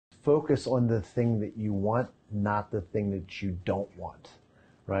focus on the thing that you want, not the thing that you don't want,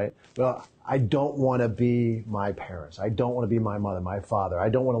 right? Well, I don't want to be my parents. I don't want to be my mother, my father. I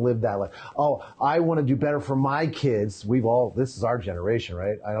don't want to live that life. Oh, I want to do better for my kids. This is our generation,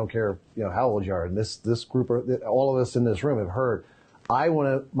 right? I don't care, how old you are. And this group, all of us in this room have heard, I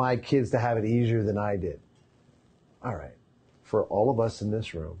want my kids to have it easier than I did. All right. For all of us in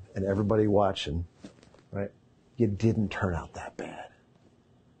this room and everybody watching, right? You didn't turn out that bad.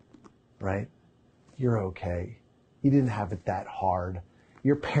 Right? You're okay. You didn't have it that hard.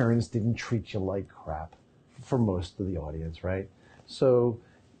 Your parents didn't treat you like crap for most of the audience, right? So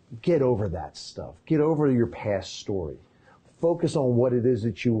get over that stuff. Get over your past story. Focus on what it is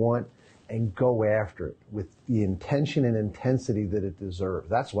that you want and go after it with the intention and intensity that it deserves.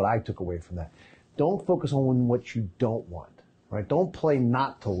 That's what I took away from that. Don't focus on what you don't want, right? Don't play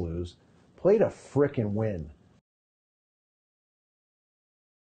not to lose. Play to frickin' win.